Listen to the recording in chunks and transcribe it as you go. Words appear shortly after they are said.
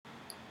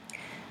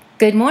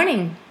Good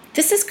morning.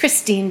 This is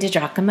Christine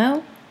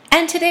DiGiacomo,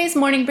 and today's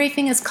morning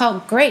briefing is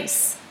called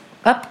Grace,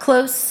 Up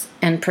Close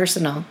and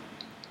Personal.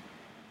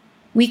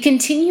 We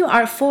continue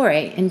our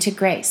foray into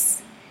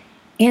grace,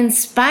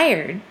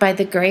 inspired by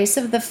the grace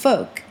of the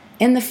folk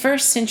in the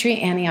first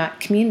century Antioch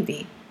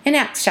community in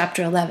Acts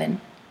chapter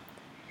 11.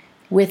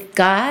 With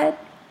God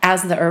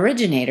as the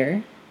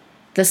originator,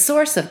 the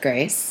source of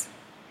grace,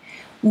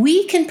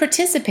 we can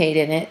participate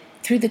in it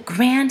through the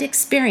grand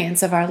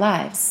experience of our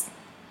lives.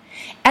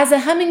 As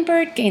a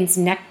hummingbird gains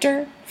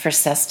nectar for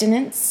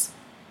sustenance,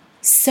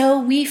 so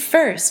we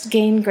first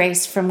gain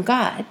grace from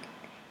God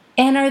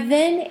and are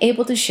then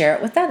able to share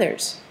it with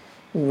others,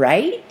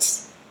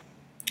 right?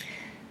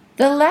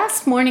 The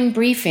last morning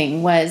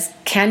briefing was,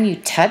 Can you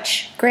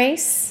touch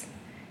grace?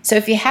 So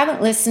if you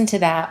haven't listened to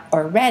that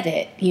or read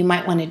it, you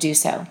might want to do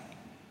so.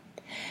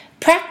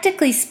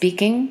 Practically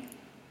speaking,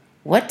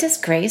 what does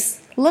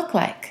grace look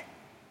like?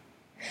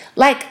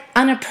 Like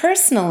on a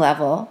personal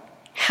level,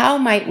 how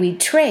might we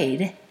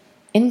trade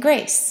in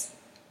grace?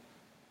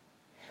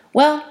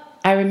 Well,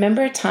 I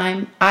remember a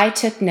time I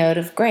took note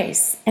of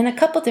grace in a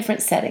couple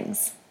different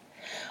settings.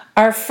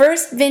 Our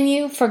first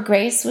venue for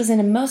grace was in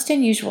a most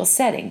unusual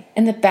setting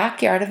in the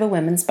backyard of a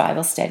women's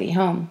Bible study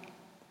home.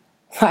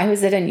 Why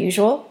was it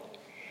unusual?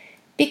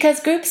 Because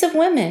groups of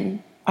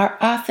women are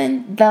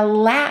often the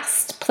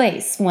last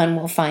place one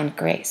will find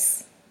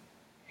grace.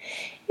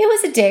 It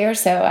was a day or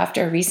so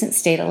after a recent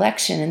state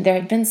election, and there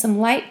had been some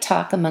light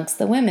talk amongst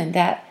the women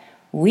that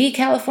we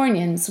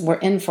Californians were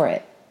in for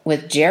it,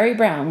 with Jerry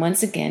Brown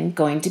once again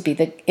going to be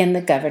in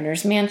the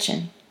governor's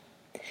mansion.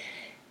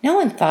 No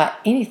one thought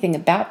anything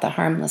about the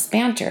harmless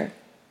banter,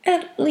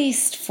 at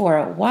least for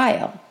a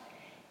while.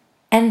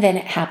 And then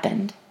it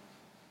happened.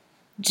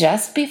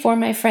 Just before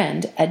my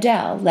friend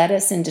Adele led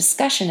us in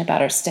discussion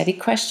about our study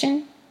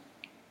question,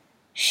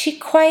 she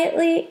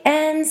quietly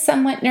and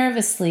somewhat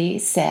nervously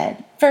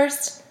said,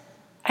 "First,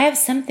 I have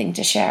something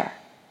to share,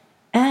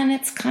 and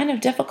it's kind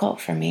of difficult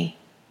for me.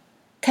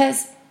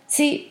 'Cause,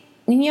 see,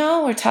 when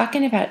y'all were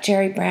talking about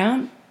Jerry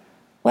Brown,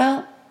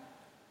 well,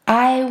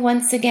 I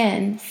once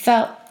again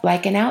felt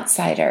like an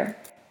outsider."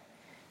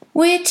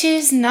 Which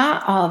is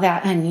not all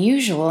that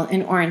unusual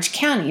in Orange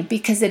County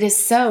because it is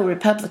so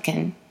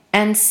Republican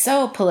and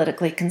so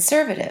politically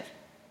conservative.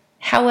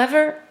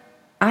 However,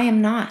 I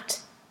am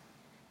not.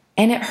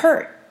 And it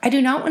hurt. I do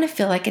not want to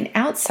feel like an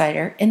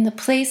outsider in the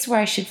place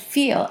where I should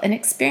feel and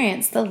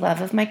experience the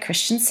love of my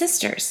Christian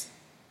sisters.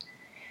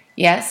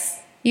 Yes,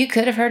 you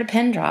could have heard a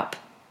pin drop,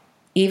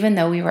 even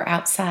though we were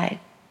outside.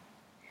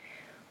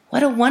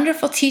 What a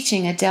wonderful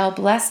teaching Adele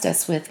blessed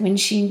us with when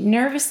she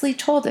nervously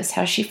told us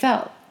how she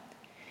felt.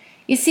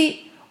 You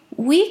see,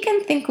 we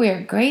can think we are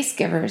grace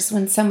givers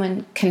when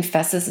someone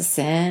confesses a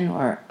sin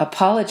or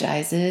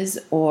apologizes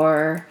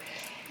or,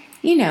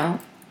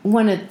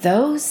 one of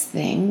those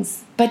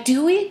things. But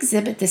do we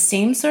exhibit the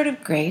same sort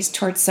of grace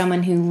towards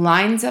someone who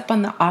lines up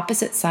on the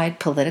opposite side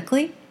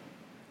politically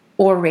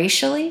or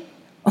racially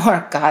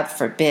or, God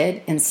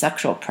forbid, in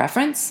sexual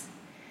preference?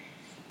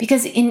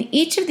 Because in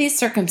each of these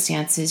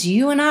circumstances,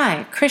 you and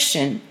I,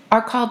 Christian,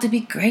 are called to be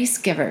grace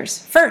givers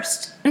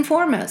first and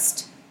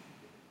foremost.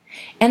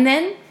 And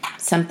then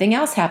something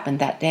else happened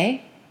that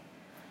day.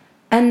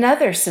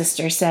 Another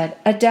sister said,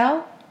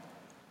 "Adele,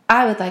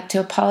 I would like to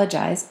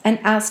apologize and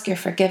ask your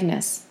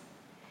forgiveness.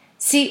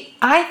 See,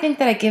 I think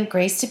that I give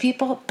grace to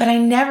people, but I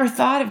never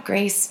thought of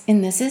grace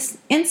in this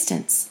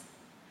instance.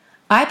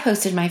 I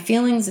posted my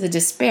feelings of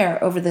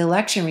despair over the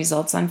election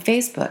results on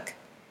Facebook,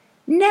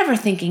 never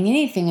thinking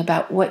anything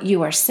about what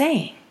you are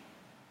saying.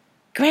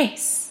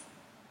 Grace."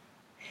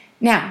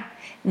 Now,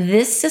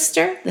 this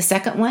sister, the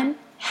second one,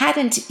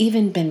 hadn't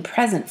even been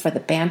present for the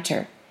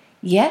banter,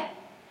 yet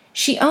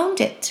she owned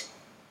it.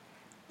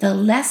 The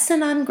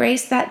lesson on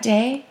grace that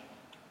day,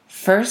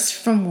 first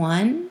from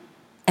one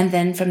and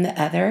then from the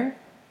other,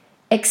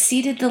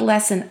 exceeded the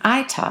lesson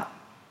I taught,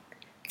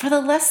 for the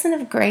lesson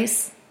of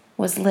grace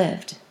was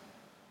lived.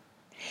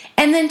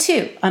 And then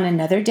too, on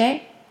another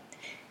day,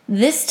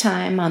 this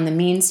time on the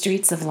mean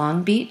streets of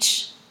Long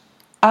Beach,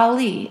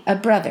 Ali, a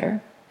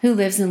brother who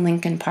lives in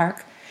Lincoln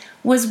Park,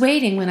 was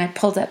waiting when I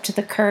pulled up to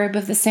the curb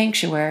of the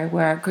sanctuary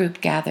where our group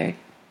gathered.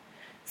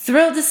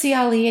 Thrilled to see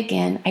Ali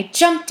again, I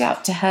jumped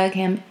out to hug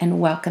him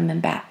and welcome him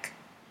back.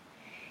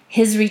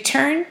 His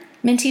return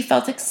meant he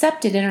felt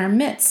accepted in our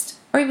midst,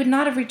 or he would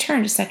not have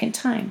returned a second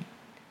time.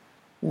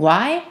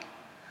 Why?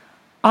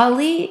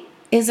 Ali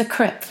is a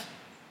Crip,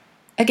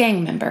 a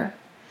gang member,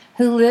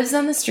 who lives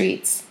on the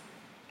streets,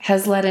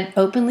 has led an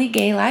openly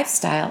gay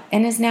lifestyle,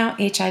 and is now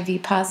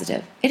HIV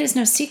positive. It is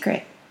no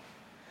secret.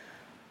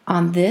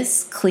 On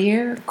this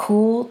clear,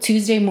 cool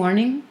Tuesday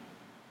morning,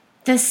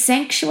 the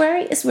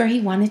sanctuary is where he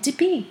wanted to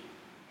be.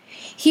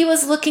 He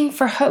was looking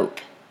for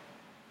hope.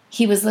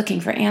 He was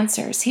looking for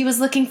answers. He was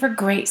looking for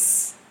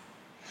grace.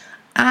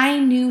 I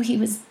knew he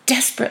was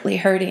desperately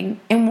hurting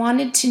and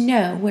wanted to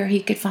know where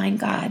he could find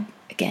God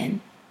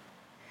again.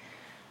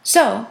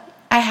 So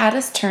I had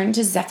us turn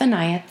to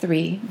Zephaniah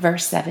 3,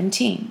 verse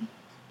 17.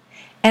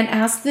 and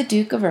asked the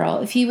Duke of Earl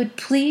if he would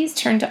please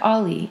turn to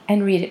Ali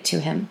and read it to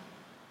him.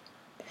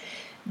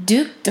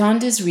 Duke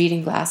donned his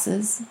reading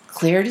glasses,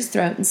 cleared his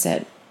throat, and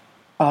said,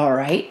 "All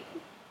right.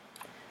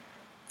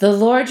 The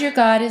Lord your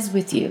God is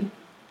with you.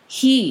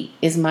 He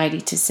is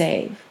mighty to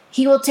save.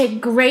 He will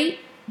take great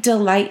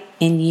delight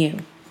in you.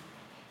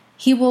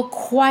 He will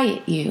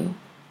quiet you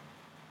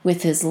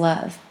with his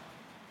love.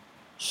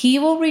 He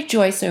will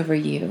rejoice over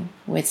you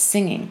with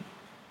singing."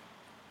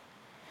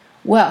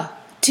 Well,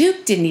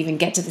 Duke didn't even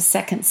get to the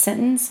second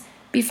sentence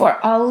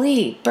before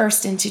Ali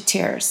burst into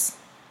tears.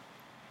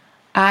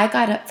 I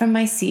got up from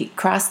my seat,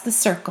 crossed the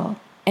circle,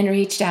 and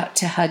reached out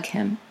to hug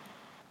him.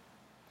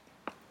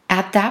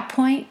 At that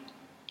point,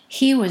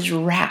 he was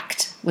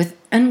racked with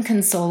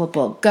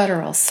inconsolable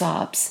guttural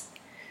sobs,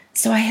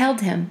 so I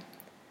held him,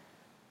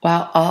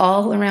 while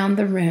all around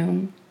the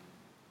room,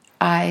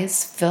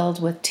 eyes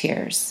filled with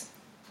tears.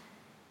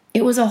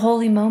 It was a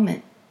holy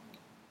moment.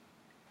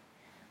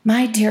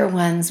 My dear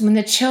ones, when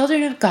the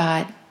children of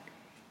God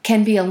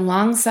can be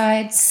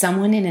alongside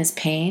someone in his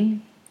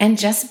pain and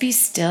just be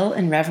still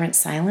in reverent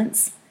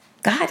silence,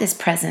 God is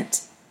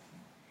present.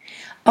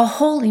 A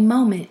holy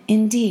moment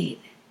indeed.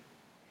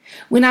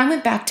 When I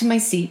went back to my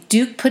seat,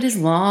 Duke put his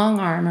long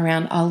arm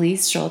around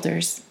Ali's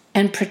shoulders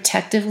and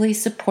protectively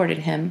supported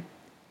him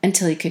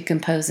until he could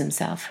compose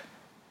himself.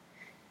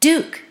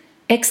 Duke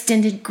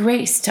extended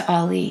grace to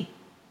Ali.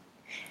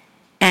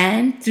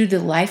 And through the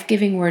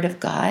life-giving word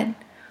of God,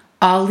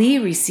 Ali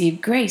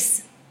received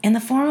grace in the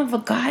form of a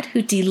God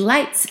who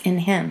delights in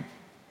him,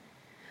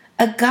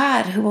 a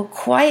God who will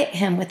quiet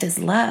him with his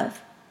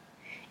love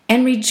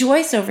and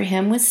rejoice over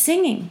him with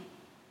singing.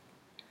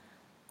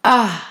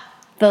 Ah,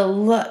 the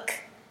look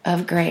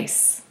of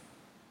grace.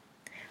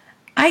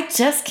 I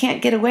just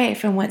can't get away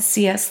from what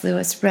C.S.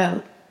 Lewis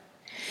wrote.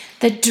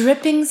 The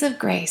drippings of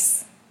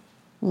grace,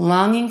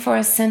 longing for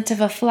a scent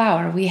of a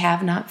flower we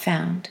have not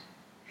found,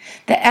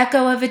 the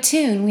echo of a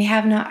tune we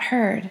have not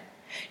heard,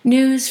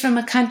 news from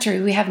a country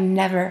we have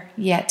never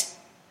yet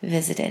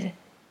visited.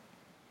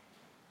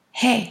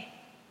 Hey,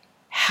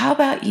 how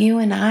about you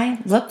and I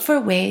look for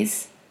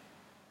ways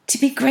to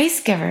be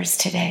grace givers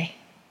today?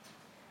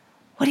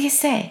 What do you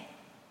say?